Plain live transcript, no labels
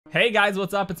Hey guys,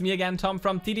 what's up? It's me again, Tom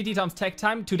from TTT Tom's Tech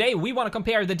Time. Today we want to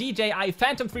compare the DJI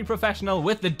Phantom 3 Professional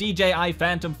with the DJI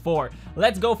Phantom 4.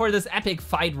 Let's go for this epic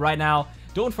fight right now.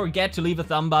 Don't forget to leave a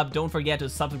thumb up, don't forget to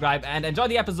subscribe, and enjoy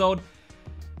the episode.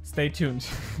 Stay tuned.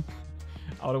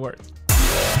 Out of words.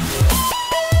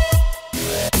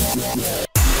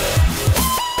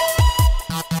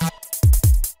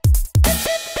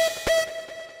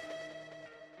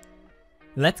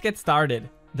 Let's get started.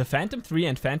 The Phantom 3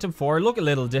 and Phantom 4 look a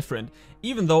little different,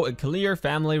 even though a clear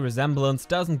family resemblance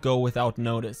doesn't go without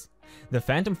notice. The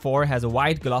Phantom 4 has a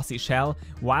white glossy shell,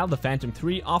 while the Phantom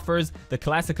 3 offers the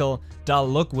classical dull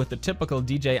look with the typical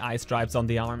DJI stripes on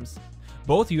the arms.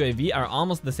 Both UAV are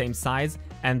almost the same size,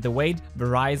 and the weight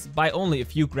varies by only a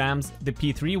few grams. The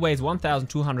P3 weighs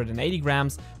 1,280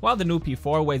 grams, while the new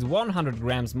P4 weighs 100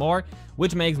 grams more,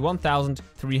 which makes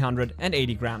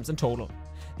 1,380 grams in total.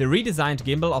 The redesigned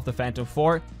gimbal of the Phantom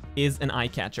 4 is an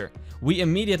eye-catcher. We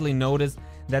immediately notice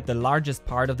that the largest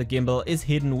part of the gimbal is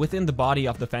hidden within the body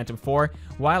of the Phantom 4,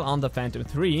 while on the Phantom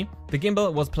 3, the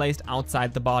gimbal was placed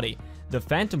outside the body. The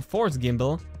Phantom 4's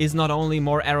gimbal is not only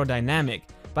more aerodynamic,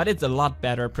 but it's a lot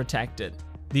better protected.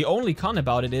 The only con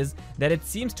about it is that it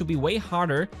seems to be way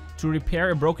harder to repair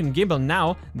a broken gimbal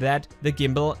now that the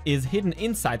gimbal is hidden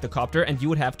inside the copter and you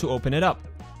would have to open it up.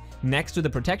 Next to the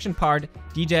protection part,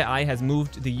 DJI has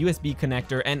moved the USB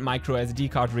connector and micro SD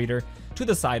card reader to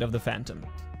the side of the Phantom.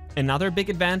 Another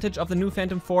big advantage of the new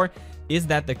Phantom 4 is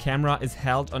that the camera is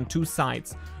held on two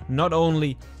sides. Not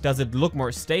only does it look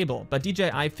more stable, but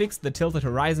DJI fixed the tilted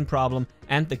horizon problem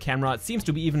and the camera seems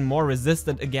to be even more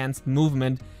resistant against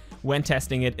movement when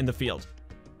testing it in the field.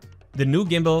 The new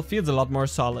gimbal feels a lot more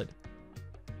solid.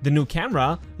 The new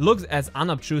camera looks as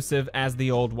unobtrusive as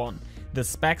the old one. The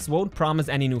specs won't promise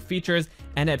any new features,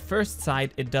 and at first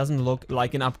sight it doesn't look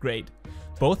like an upgrade.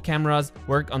 Both cameras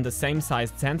work on the same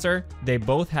sized sensor, they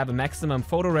both have a maximum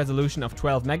photo resolution of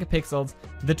 12 megapixels,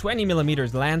 the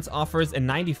 20mm lens offers a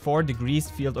 94 degrees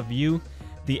field of view,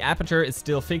 the aperture is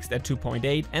still fixed at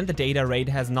 2.8 and the data rate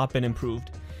has not been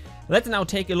improved. Let's now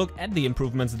take a look at the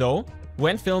improvements though.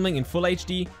 When filming in Full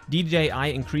HD,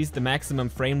 DJI increased the maximum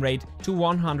frame rate to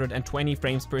 120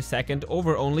 frames per second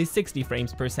over only 60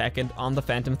 frames per second on the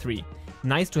Phantom 3.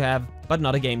 Nice to have, but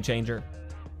not a game changer.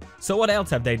 So what else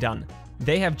have they done?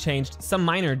 They have changed some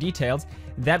minor details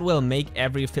that will make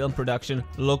every film production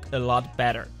look a lot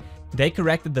better. They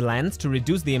corrected the lens to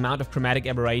reduce the amount of chromatic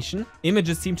aberration,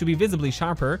 images seem to be visibly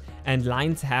sharper, and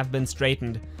lines have been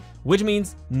straightened. Which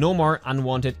means no more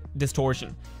unwanted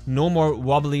distortion, no more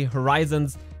wobbly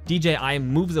horizons. DJI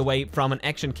moves away from an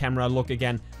action camera look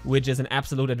again, which is an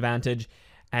absolute advantage,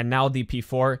 and now the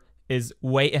P4 is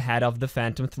way ahead of the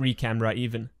Phantom 3 camera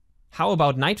even. How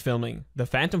about night filming? The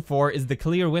Phantom 4 is the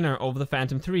clear winner over the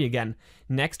Phantom 3 again.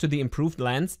 Next to the improved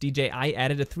lens, DJI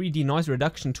added a 3D noise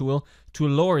reduction tool to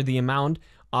lower the amount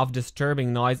of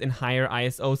disturbing noise in higher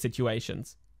ISO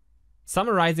situations.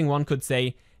 Summarizing, one could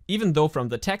say, even though from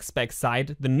the tech spec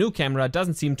side, the new camera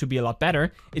doesn't seem to be a lot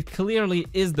better, it clearly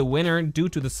is the winner due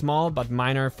to the small but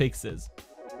minor fixes.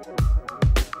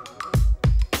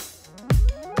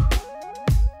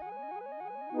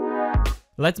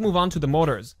 Let's move on to the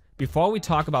motors. Before we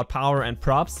talk about power and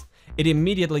props, it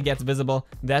immediately gets visible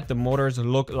that the motors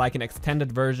look like an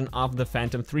extended version of the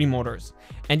Phantom 3 motors.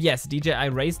 And yes, DJI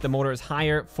raised the motors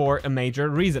higher for a major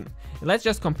reason. Let's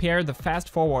just compare the fast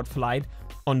forward flight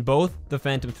on both the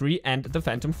Phantom 3 and the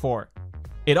Phantom 4.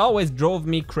 It always drove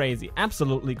me crazy,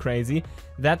 absolutely crazy,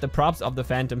 that the props of the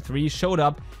Phantom 3 showed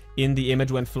up in the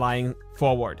image when flying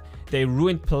forward. They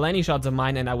ruined plenty shots of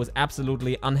mine and I was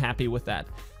absolutely unhappy with that.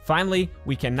 Finally,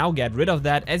 we can now get rid of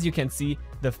that. As you can see,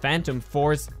 the Phantom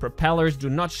 4's propellers do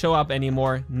not show up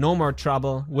anymore. No more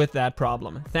trouble with that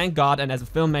problem. Thank God, and as a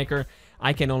filmmaker,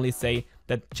 I can only say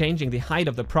that changing the height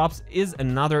of the props is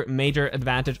another major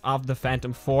advantage of the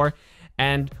Phantom 4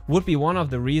 and would be one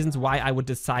of the reasons why I would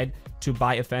decide to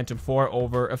buy a Phantom 4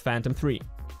 over a Phantom 3.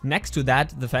 Next to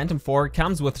that, the Phantom 4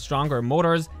 comes with stronger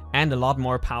motors and a lot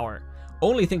more power.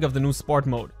 Only think of the new sport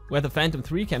mode, where the Phantom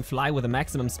 3 can fly with a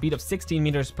maximum speed of 16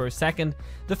 meters per second,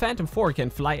 the Phantom 4 can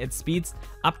fly at speeds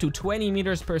up to 20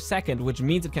 meters per second, which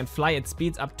means it can fly at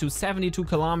speeds up to 72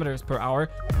 kilometers per hour.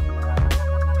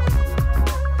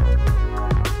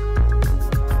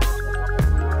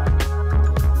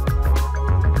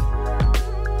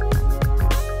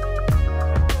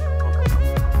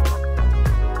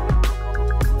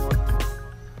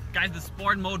 Guys, the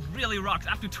sport mode really rocks,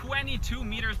 up to 22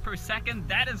 meters per second.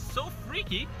 That is so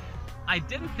freaky. I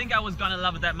didn't think I was gonna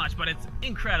love it that much, but it's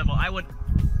incredible. I would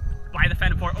buy the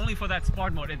Phantom 4 only for that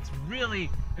sport mode. It's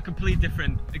really a complete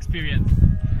different experience.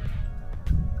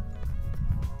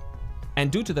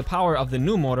 and due to the power of the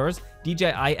new motors,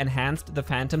 DJI enhanced the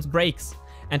Phantom's brakes.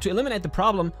 And to eliminate the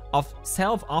problem of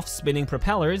self-off-spinning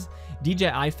propellers,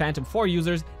 DJI Phantom 4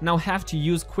 users now have to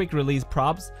use quick-release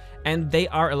props, and they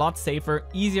are a lot safer,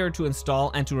 easier to install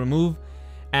and to remove.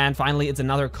 And finally, it's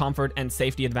another comfort and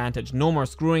safety advantage. No more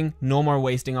screwing, no more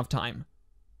wasting of time.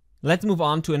 Let's move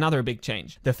on to another big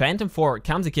change. The Phantom 4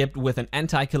 comes equipped with an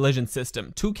anti-collision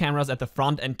system. 2 cameras at the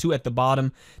front and 2 at the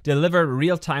bottom deliver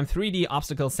real-time 3D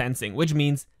obstacle sensing, which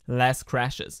means less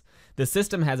crashes. The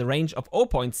system has a range of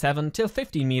 0.7 till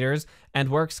 50 meters and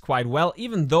works quite well,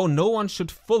 even though no one should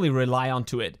fully rely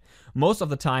onto it. Most of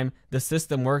the time, the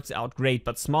system works out great,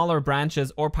 but smaller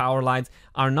branches or power lines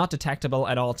are not detectable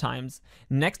at all times.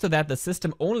 Next to that, the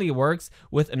system only works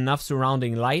with enough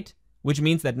surrounding light, which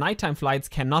means that nighttime flights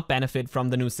cannot benefit from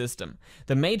the new system.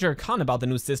 The major con about the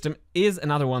new system is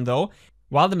another one though.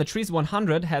 While the Matrice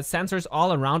 100 has sensors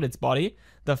all around its body,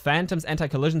 the Phantom's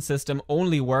anti-collision system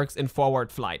only works in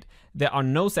forward flight. There are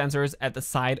no sensors at the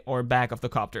side or back of the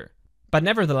copter. But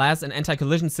nevertheless, an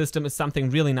anti-collision system is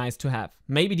something really nice to have.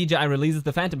 Maybe DJI releases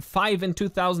the Phantom 5 in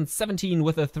 2017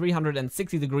 with a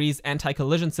 360 degrees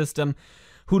anti-collision system.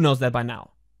 Who knows that by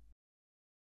now?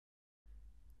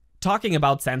 Talking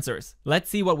about sensors, let's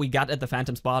see what we got at the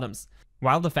Phantom's bottoms.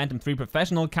 While the Phantom 3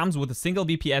 Professional comes with a single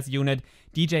BPS unit,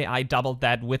 DJI doubled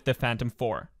that with the Phantom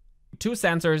 4. 2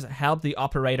 sensors help the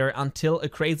operator until a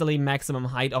crazily maximum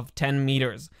height of 10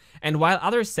 meters. And while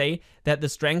others say that the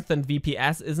strengthened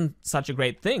VPS isn't such a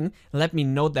great thing, let me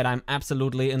note that I'm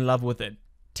absolutely in love with it.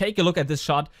 Take a look at this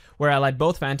shot where I let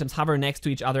both Phantoms hover next to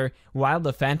each other while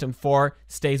the Phantom 4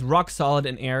 stays rock solid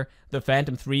in air. The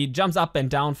Phantom 3 jumps up and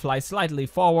down, flies slightly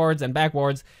forwards and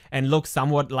backwards, and looks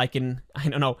somewhat like an,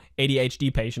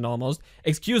 ADHD patient almost.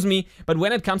 Excuse me, but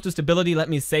when it comes to stability, let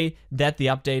me say that the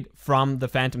update from the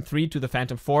Phantom 3 to the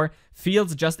Phantom 4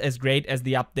 feels just as great as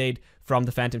the update from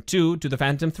the Phantom 2 to the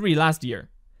Phantom 3 last year.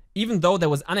 Even though that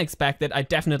was unexpected, I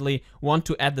definitely want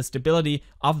to add the stability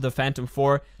of the Phantom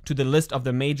 4 to the list of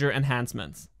the major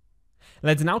enhancements.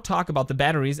 Let's now talk about the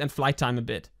batteries and flight time a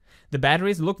bit. The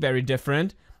batteries look very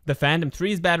different. The Phantom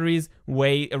 3's batteries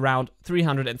weigh around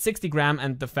 360 gram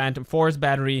and the Phantom 4's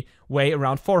battery weigh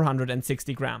around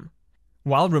 460 gram.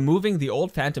 While removing the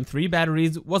old Phantom 3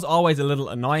 batteries was always a little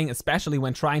annoying, especially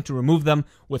when trying to remove them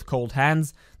with cold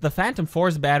hands, the Phantom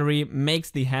 4's battery makes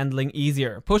the handling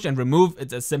easier. Push and remove,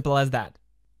 it's as simple as that.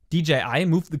 DJI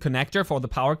moved the connector for the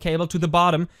power cable to the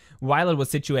bottom while it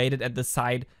was situated at the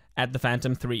side at the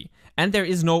Phantom 3. And there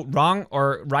is no wrong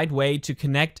or right way to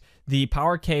connect the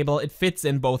power cable, it fits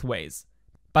in both ways.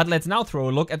 But let's now throw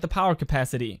a look at the power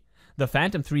capacity. The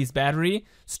Phantom 3's battery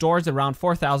stores around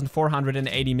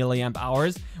 4,480 milliamp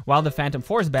hours, while the Phantom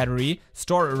 4's battery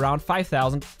store around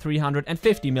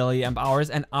 5,350 milliamp hours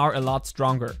and are a lot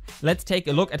stronger. Let's take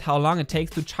a look at how long it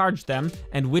takes to charge them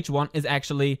and which one is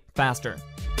actually faster.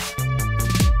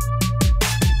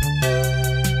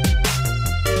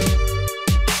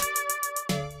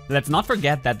 Let's not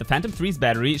forget that the Phantom 3's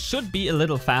battery should be a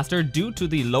little faster due to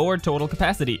the lower total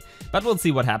capacity, but we'll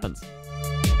see what happens.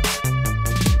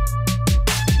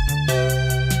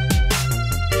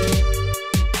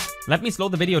 Let me slow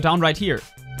the video down right here.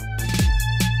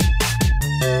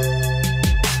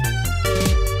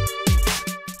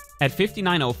 At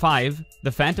 59:05,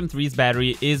 the Phantom 3's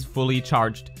battery is fully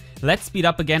charged. Let's speed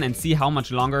up again and see how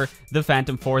much longer the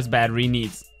Phantom 4's battery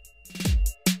needs.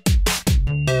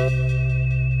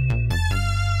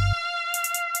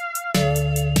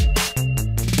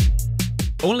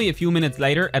 Only a few minutes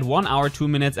later, at 1 hour, 2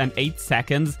 minutes and 8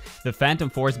 seconds, the Phantom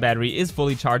 4's battery is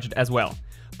fully charged as well.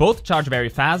 Both charge very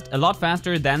fast, a lot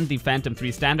faster than the Phantom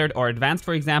 3 Standard or Advanced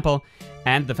for example,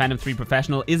 and the Phantom 3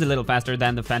 Professional is a little faster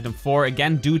than the Phantom 4,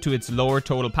 again due to its lower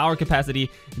total power capacity.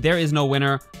 There is no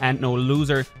winner and no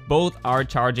loser, both are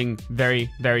charging very,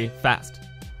 very fast.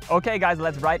 Okay guys,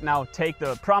 let's right now take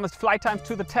the promised flight times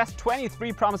to the test.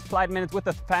 23 promised flight minutes with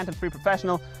the Phantom 3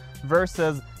 Professional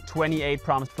versus 28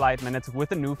 promised flight minutes with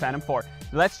the new Phantom 4.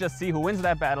 Let's just see who wins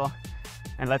that battle,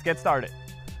 and let's get started.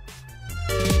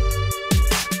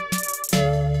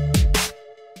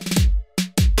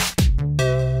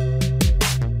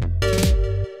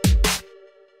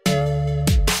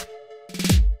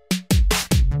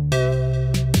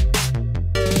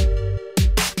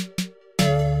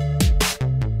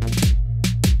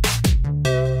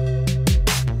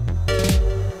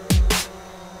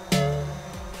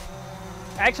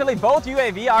 Actually, both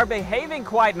UAV are behaving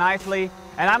quite nicely,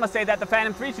 and I must say that the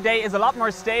Phantom 3 today is a lot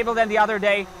more stable than the other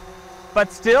day.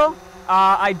 But still,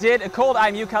 I did a cold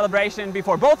IMU calibration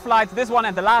before both flights, this one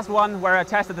and the last one, where I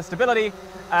tested the stability.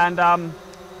 And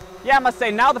Yeah, I must say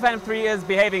now the Phantom 3 is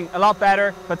behaving a lot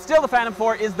better, but still the Phantom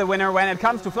 4 is the winner when it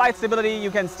comes to flight stability.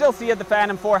 You can still see it, the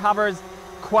Phantom 4 hovers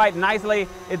quite nicely.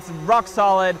 It's rock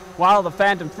solid, while the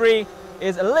Phantom 3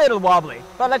 is a little wobbly.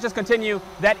 But let's just continue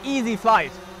that easy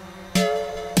flight.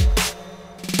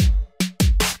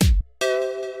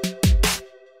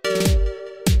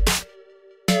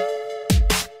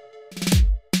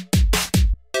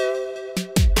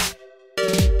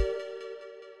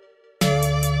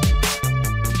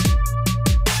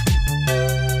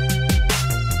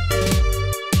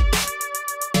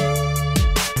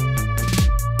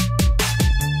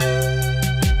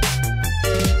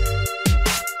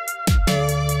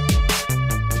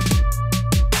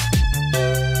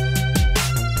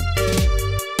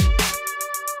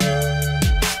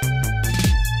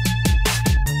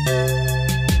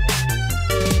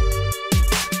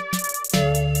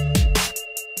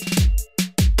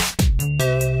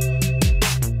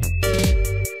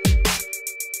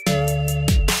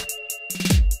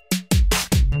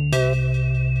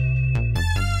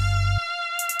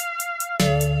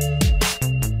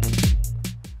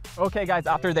 Okay guys,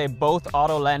 after they both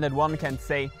auto landed, one can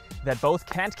say that both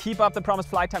can't keep up the promised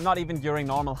flight time, not even during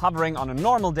normal hovering. On a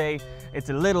normal day, it's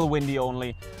a little windy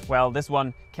only. Well, this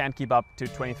one can't keep up to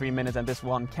 23 minutes and this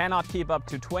one cannot keep up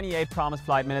to 28 promised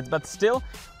flight minutes, but still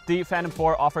the Phantom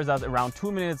 4 offers us around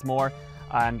 2 minutes more,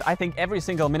 and I think every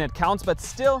single minute counts, but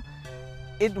still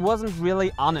it wasn't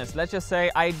really honest. Let's just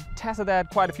say I tested that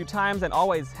quite a few times and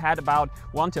always had about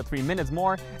 1 to 3 minutes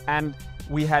more, and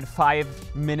we had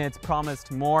 5 minutes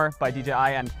promised more by DJI,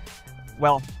 and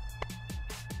well,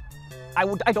 I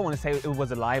don't want to say it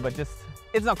was a lie, but just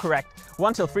it's not correct.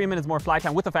 1 to 3 minutes more flight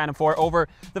time with the Phantom 4 over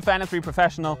the Phantom 3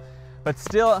 Professional, but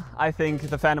still I think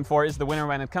the Phantom 4 is the winner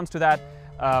when it comes to that,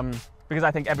 because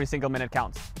I think every single minute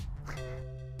counts.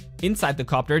 Inside the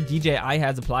copter, DJI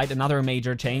has applied another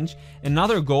major change,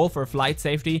 another goal for flight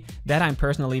safety that I'm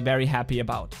personally very happy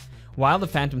about. While the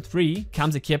Phantom 3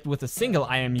 comes equipped with a single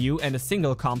IMU and a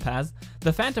single compass,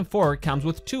 the Phantom 4 comes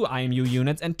with 2 IMU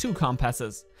units and 2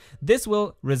 compasses. This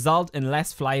will result in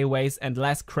less flyaways and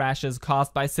less crashes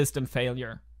caused by system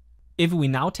failure. If we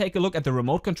now take a look at the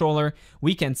remote controller,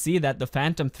 we can see that the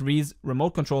Phantom 3's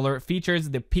remote controller features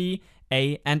the P,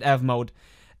 A and F mode,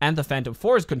 and the Phantom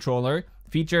 4's controller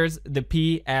features the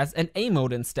P, S and A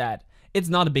mode instead. It's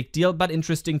not a big deal, but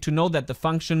interesting to know that the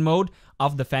function mode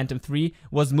of the Phantom 3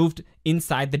 was moved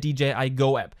inside the DJI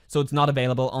Go app, so it's not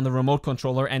available on the remote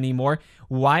controller anymore,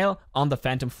 while on the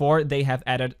Phantom 4 they have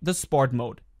added the sport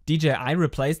mode. DJI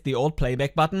replaced the old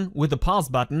playback button with the pause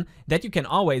button that you can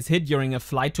always hit during a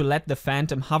flight to let the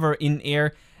Phantom hover in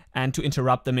air and to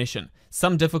interrupt the mission.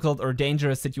 Some difficult or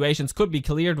dangerous situations could be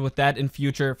cleared with that in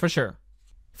future for sure.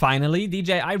 Finally,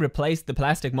 DJI replaced the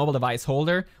plastic mobile device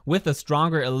holder with a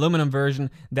stronger aluminum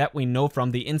version that we know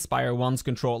from the Inspire 1's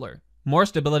controller. More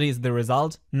stability is the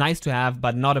result, nice to have,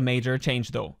 but not a major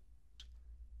change though.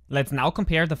 Let's now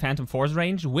compare the Phantom 4's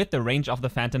range with the range of the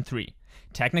Phantom 3.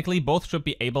 Technically, both should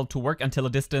be able to work until a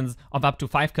distance of up to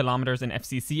 5 km in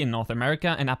FCC in North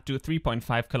America and up to 3.5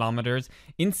 km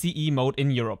in CE mode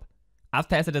in Europe. I've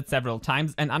tested it several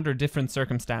times and under different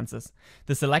circumstances.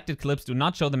 The selected clips do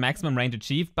not show the maximum range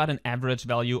achieved, but an average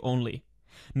value only.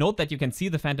 Note that you can see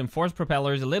the Phantom 4's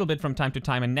propellers a little bit from time to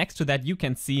time, and next to that you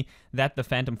can see that the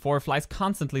Phantom 4 flies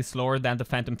constantly slower than the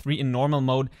Phantom 3 in normal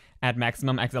mode at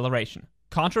maximum acceleration.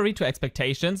 Contrary to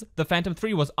expectations, the Phantom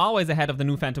 3 was always ahead of the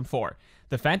new Phantom 4.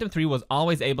 The Phantom 3 was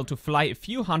always able to fly a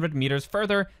few hundred meters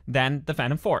further than the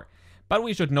Phantom 4. But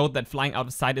we should note that flying out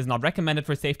of sight is not recommended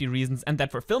for safety reasons, and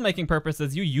that for filmmaking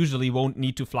purposes you usually won't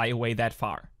need to fly away that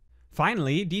far.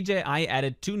 Finally, DJI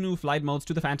added 2 new flight modes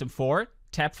to the Phantom 4.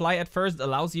 Tap Fly at first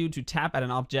allows you to tap at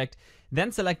an object,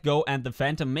 then select Go and the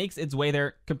Phantom makes its way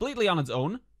there completely on its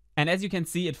own. And as you can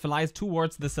see, it flies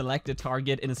towards the selected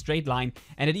target in a straight line,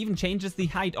 and it even changes the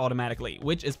height automatically,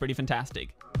 which is pretty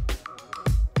fantastic.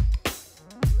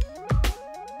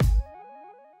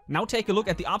 Now take a look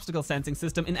at the obstacle sensing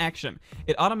system in action.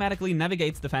 It automatically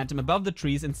navigates the Phantom above the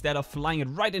trees instead of flying it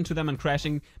right into them and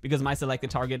crashing because my selected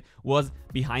target was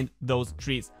behind those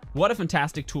trees. What a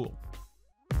fantastic tool.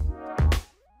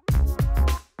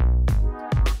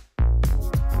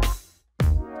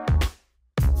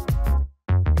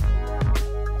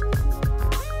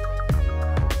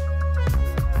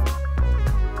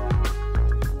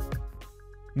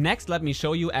 Next, let me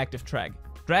show you Active Track.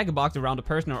 Drag a box around a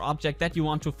person or object that you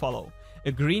want to follow.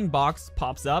 A green box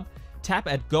pops up, tap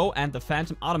at Go and the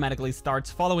Phantom automatically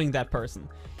starts following that person.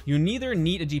 You neither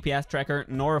need a GPS tracker,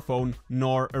 nor a phone,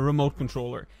 nor a remote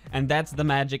controller. And that's the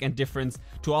magic and difference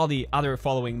to all the other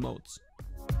following modes.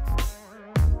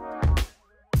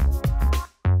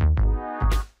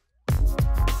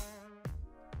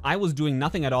 I was doing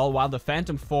nothing at all while the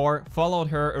Phantom 4 followed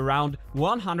her around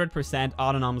 100%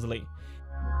 autonomously.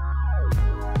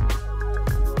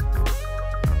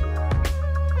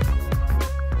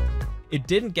 It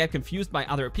didn't get confused by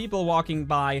other people walking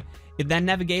by. It then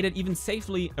navigated even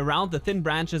safely around the thin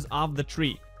branches of the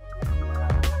tree.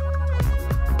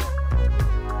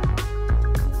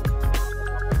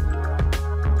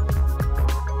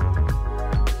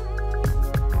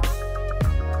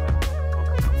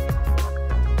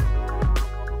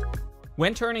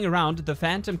 When turning around, the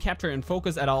Phantom kept her in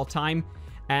focus at all time,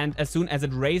 and as soon as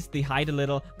it raised the height a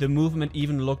little, the movement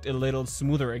even looked a little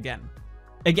smoother again.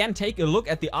 Again, take a look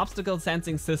at the obstacle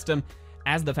sensing system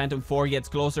as the Phantom 4 gets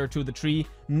closer to the tree.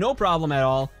 No problem at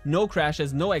all, no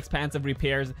crashes, no expansive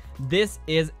repairs. This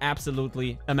is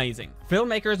absolutely amazing.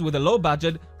 Filmmakers with a low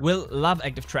budget will love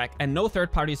Active Track, and no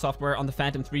third-party software on the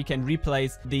Phantom 3 can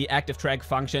replace the Active Track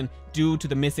function due to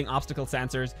the missing obstacle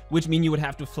sensors, which mean you would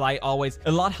have to fly always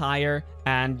a lot higher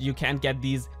and you can't get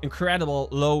these incredible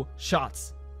low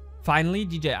shots. Finally,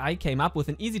 DJI came up with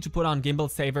an easy to put on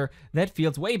gimbal saver that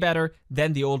feels way better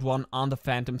than the old one on the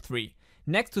Phantom 3.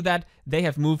 Next to that, they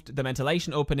have moved the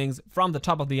ventilation openings from the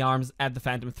top of the arms at the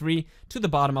Phantom 3 to the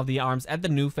bottom of the arms at the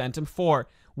new Phantom 4,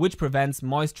 which prevents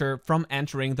moisture from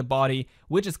entering the body,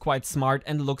 which is quite smart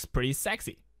and looks pretty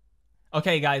sexy.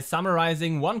 Okay guys,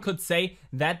 summarizing, one could say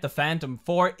that the Phantom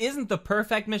 4 isn't the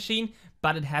perfect machine,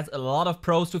 but it has a lot of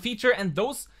pros to feature, and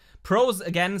those pros,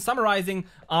 again, summarizing,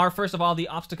 are first of all the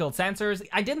obstacle sensors.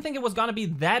 I didn't think it was gonna be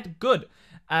that good.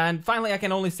 And finally, I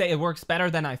can only say it works better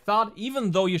than I thought,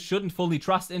 even though you shouldn't fully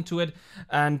trust into it.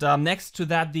 And next to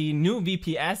that, the new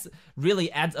VPS really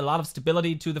adds a lot of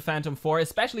stability to the Phantom 4,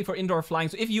 especially for indoor flying.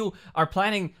 So if you are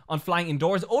planning on flying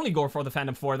indoors, only go for the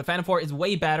Phantom 4. The Phantom 4 is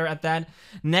way better at that.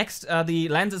 Next, the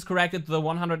lens is corrected to the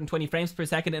 120 frames per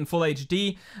second in full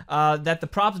HD, that the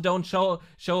props don't show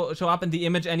up in the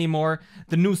image anymore.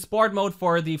 The new sport mode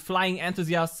for the flying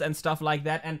enthusiasts and stuff like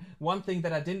that. And one thing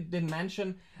that I didn't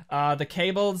mention, the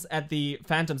cables at the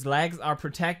Phantom's legs are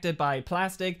protected by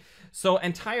plastic, so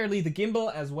entirely the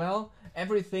gimbal as well.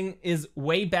 Everything is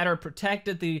way better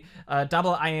protected. The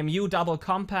double IMU, double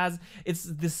compass, it's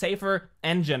the safer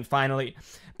engine finally.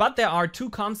 But there are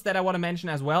two cons that I want to mention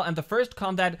as well, and the first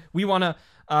con that we want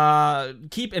to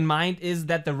keep in mind is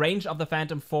that the range of the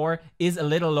Phantom 4 is a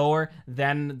little lower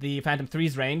than the Phantom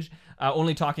 3's range,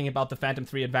 only talking about the Phantom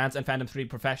 3 Advanced and Phantom 3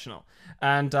 Professional.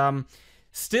 And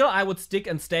still, I would stick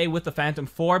and stay with the Phantom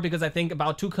 4 because I think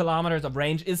about 2 kilometers of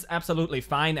range is absolutely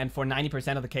fine, and for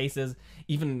 90% of the cases,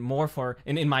 even more for,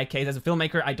 in my case as a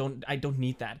filmmaker, I don't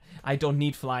need that. I don't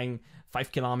need flying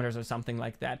 5 kilometers or something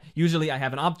like that. Usually I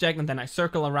have an object and then I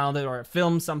circle around it or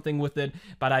film something with it,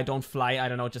 but I don't fly, I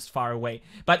don't know, just far away.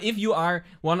 But if you are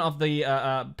one of the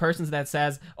persons that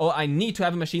says, oh, I need to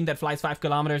have a machine that flies 5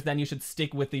 kilometers, then you should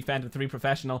stick with the Phantom 3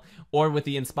 Professional or with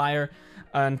the Inspire.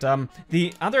 And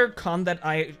the other con that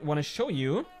I want to show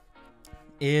you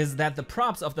is that the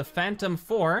props of the Phantom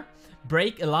 4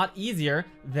 break a lot easier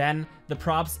than the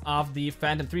props of the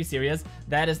Phantom 3 series.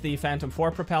 That is the Phantom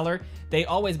 4 propeller. They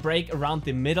always break around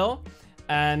the middle,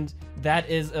 and that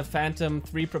is a Phantom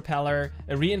 3 propeller,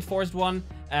 a reinforced one,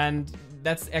 and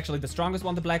that's actually the strongest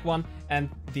one, the black one, and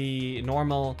the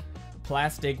normal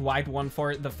plastic white one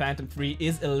for the Phantom 3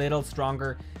 is a little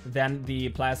stronger than the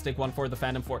plastic one for the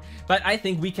Phantom 4. But I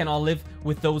think we can all live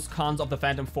with those cons of the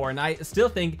Phantom 4, and I still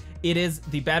think it is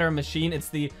the better machine. It's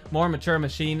the more mature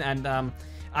machine, and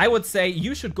I would say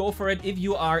you should go for it if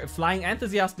you are a flying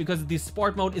enthusiast, because the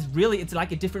sport mode is really, it's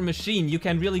like a different machine. You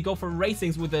can really go for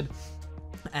racings with it,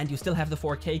 and you still have the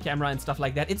 4K camera and stuff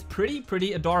like that. It's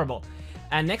pretty adorable.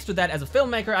 And next to that, as a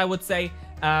filmmaker, I would say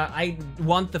I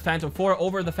want the Phantom 4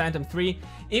 over the Phantom 3.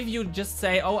 If you just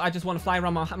say, oh, I just want to fly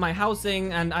around my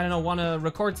housing and, I don't know, want to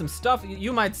record some stuff,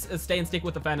 you might stay and stick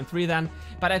with the Phantom 3 then.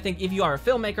 But I think if you are a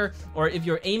filmmaker, or if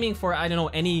you're aiming for, I don't know,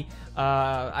 any,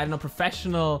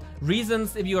 professional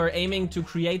reasons, if you are aiming to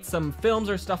create some films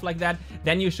or stuff like that,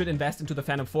 then you should invest into the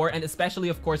Phantom 4, and especially,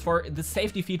 of course, for the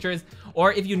safety features.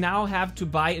 Or if you now have to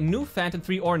buy a new Phantom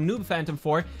 3 or new Phantom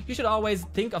 4, you should always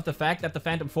think of the fact that the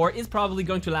Phantom 4 is probably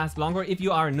going to last longer if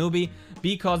you are a newbie,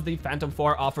 because the Phantom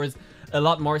 4 offers a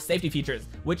lot more safety features,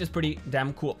 which is pretty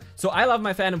damn cool. So I love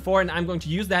my Phantom 4, and I'm going to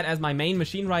use that as my main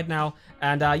machine right now.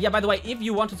 And yeah, by the way, if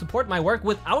you want to support my work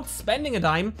without spending a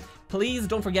dime, please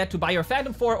don't forget to buy your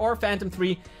Phantom 4 or Phantom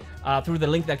 3 through the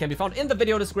link that can be found in the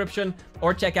video description,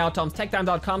 or check out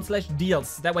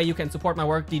tomstechtime.com/deals. That way you can support my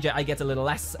work. DJI gets a little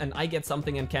less, and I get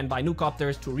something and can buy new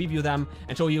copters to review them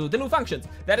and show you the new functions.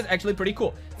 That is actually pretty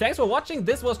cool. Thanks for watching.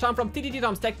 This was Tom from TTT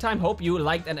Tom's Tech Time. Hope you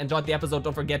liked and enjoyed the episode.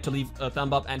 Don't forget to leave a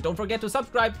thumb up, and don't forget to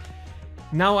subscribe.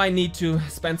 Now I need to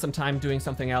spend some time doing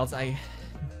something else. It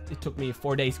took me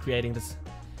 4 days creating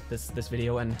this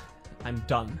video, and I'm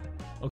done.